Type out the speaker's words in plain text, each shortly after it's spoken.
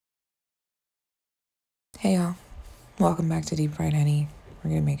Hey y'all, welcome back to Deep Fried Honey.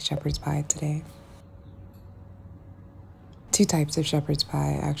 We're gonna make shepherd's pie today. Two types of shepherd's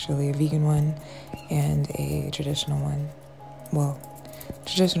pie, actually, a vegan one and a traditional one. Well,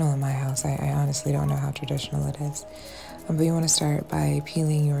 traditional in my house. I honestly don't know how traditional it is. But you want to start by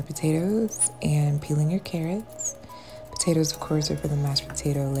peeling your potatoes and peeling your carrots. Potatoes, of course, are for the mashed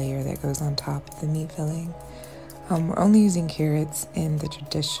potato layer that goes on top of the meat filling. We're only using carrots in the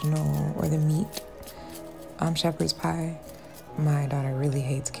traditional or the meat shepherd's pie. My daughter really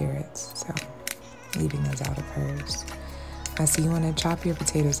hates carrots, so leaving those out of hers. So you want to chop your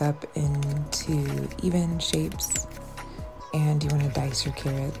potatoes up into even shapes, and you want to dice your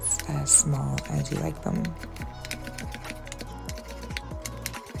carrots as small as you like them.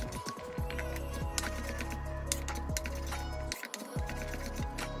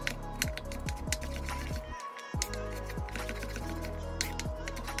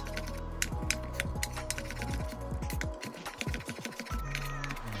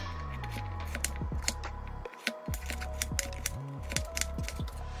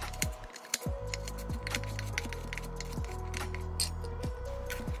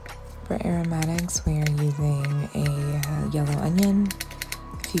 For aromatics, we are using a yellow onion,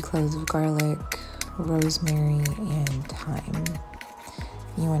 a few cloves of garlic, rosemary, and thyme.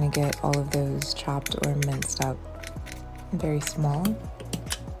 You want to get all of those chopped or minced up very small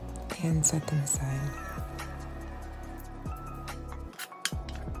and set them aside.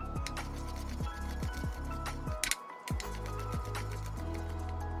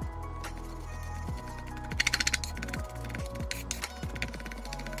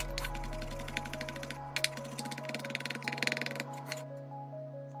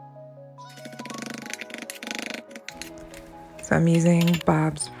 So I'm using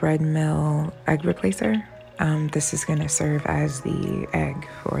Bob's Red Mill egg replacer. This is going to serve as the egg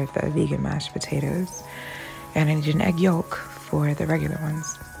for the vegan mashed potatoes. And I need an egg yolk for the regular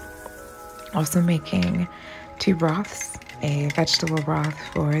ones. Also making two broths, a vegetable broth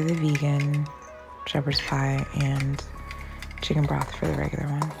for the vegan shepherd's pie and chicken broth for the regular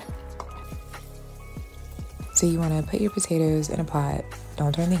one. So you want to put your potatoes in a pot,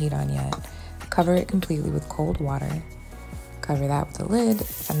 don't turn the heat on yet, cover it completely with cold water, cover that with a lid,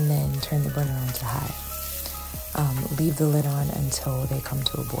 and then turn the burner on to high. Leave the lid on until they come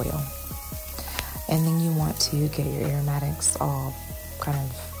to a boil. And then you want to get your aromatics all kind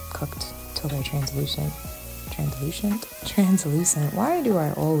of cooked till they're translucent. Why do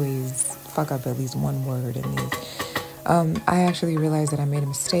I always fuck up at least one word in these? I actually realized that I made a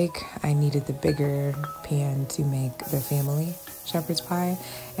mistake. I needed the bigger pan to make the family shepherd's pie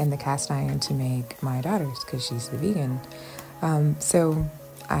and the cast iron to make my daughter's because she's the vegan. So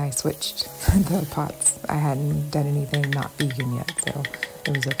I switched the pots. I hadn't done anything not vegan yet, so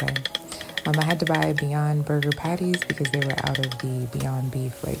it was okay. I had to buy Beyond Burger patties because they were out of the Beyond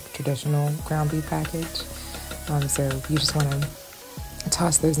Beef, like traditional ground beef package. So you just want to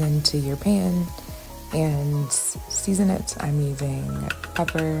toss those into your pan and season it. I'm using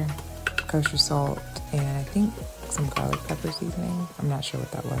pepper, kosher salt, and I think some garlic pepper seasoning. I'm not sure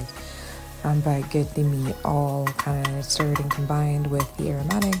what that was. But get the meat all kind of stirred and combined with the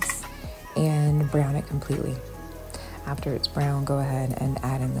aromatics and brown it completely. After it's brown, go ahead and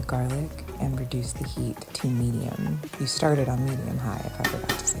add in the garlic and reduce the heat to medium. You started on medium high, if I forgot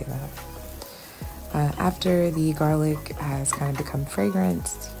to say that. After the garlic has kind of become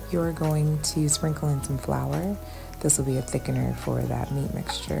fragrant, you're going to sprinkle in some flour. This will be a thickener for that meat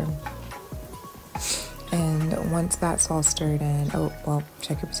mixture. And once that's all stirred in,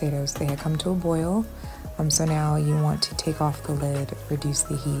 check your potatoes. They had come to a boil. So now you want to take off the lid, reduce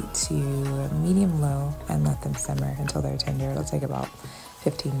the heat to medium-low, and let them simmer until they're tender. It'll take about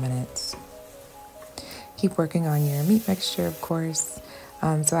 15 minutes. Keep working on your meat mixture, of course.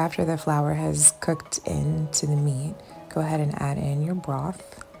 So after the flour has cooked into the meat, go ahead and add in your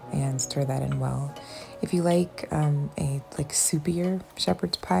broth and stir that in well. If you like a soupier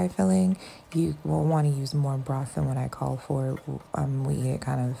shepherd's pie filling, you will want to use more broth than what I call for. We eat it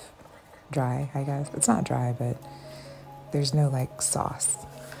kind of dry, I guess. It's not dry, but there's no sauce.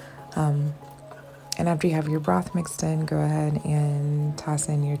 And after you have your broth mixed in, go ahead and toss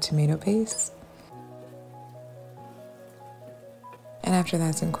in your tomato paste. And after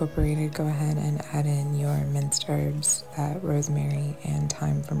that's incorporated, go ahead and add in your minced herbs, that rosemary and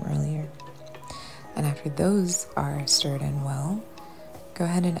thyme from earlier. And after those are stirred in well, go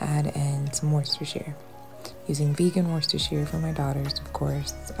ahead and add in some Worcestershire. Using vegan Worcestershire for my daughters, of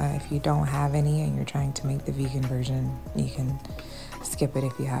course. If you don't have any and you're trying to make the vegan version, you can skip it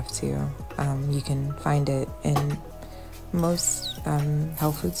if you have to. You can find it in most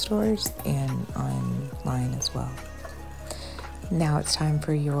health food stores and online as well. Now it's time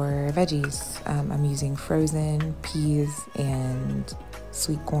for your veggies. I'm using frozen peas and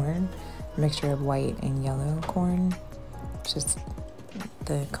sweet corn, a mixture of white and yellow corn. Just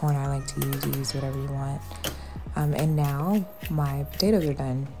the corn I like to use. You use whatever you want. And now my potatoes are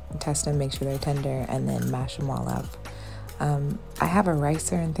done. Test them, make sure they're tender, and then mash them all up. I have a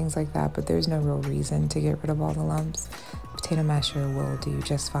ricer and things like that, but there's no real reason to get rid of all the lumps. Potato masher will do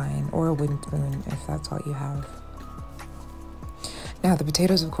just fine, or a wooden spoon if that's all you have. Now the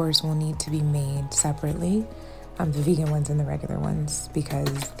potatoes, of course, will need to be made separately, the vegan ones and the regular ones,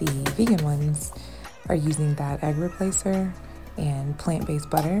 because the vegan ones are using that egg replacer and plant-based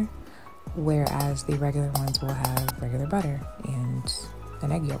butter, whereas the regular ones will have regular butter and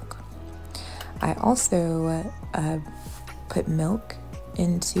an egg yolk. I also put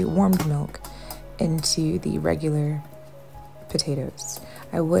warmed milk into the regular potatoes.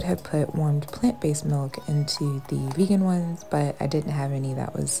 I would have put warmed plant-based milk into the vegan ones, but I didn't have any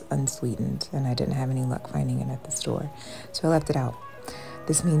that was unsweetened, and I didn't have any luck finding it at the store, so I left it out.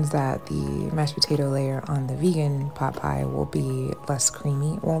 This means that the mashed potato layer on the vegan pot pie will be less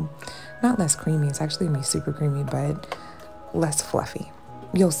creamy. Well, not less creamy, it's actually going to be super creamy, but less fluffy.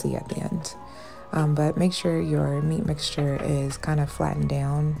 You'll see at the end. But make sure your meat mixture is kind of flattened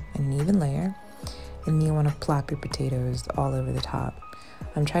down in an even layer, and you want to plop your potatoes all over the top.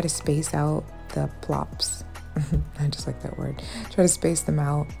 Try to space out the plops. I just like that word. Try to space them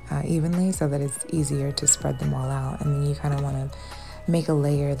out evenly so that it's easier to spread them all out, and then you kind of want to make a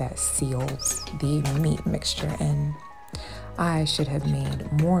layer that seals the meat mixture in. I should have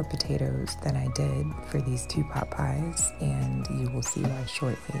made more potatoes than I did for these two pot pies, and you will see why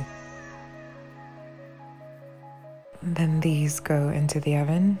shortly. Then these go into the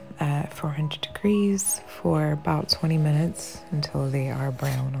oven at 400 degrees for about 20 minutes until they are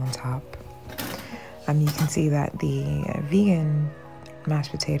brown on top. You can see that the vegan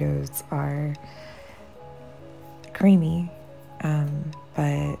mashed potatoes are creamy,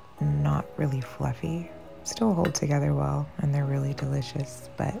 but not really fluffy. Still hold together well, and they're really delicious,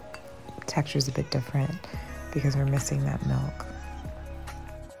 but texture's a bit different because we're missing that milk.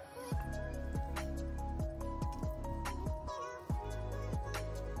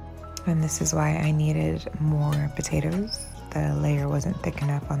 And this is why I needed more potatoes. The layer wasn't thick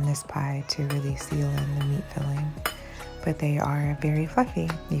enough on this pie to really seal in the meat filling, but they are very fluffy.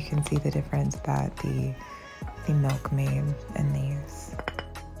 You can see the difference that the milk made in these.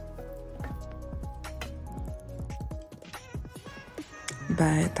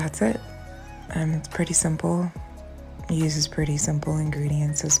 But that's it. It's pretty simple. It uses pretty simple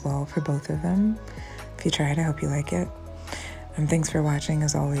ingredients as well for both of them. If you try it, I hope you like it. Thanks for watching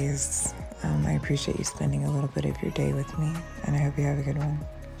as always. I appreciate you spending a little bit of your day with me, and I hope you have a good one.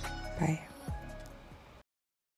 Bye.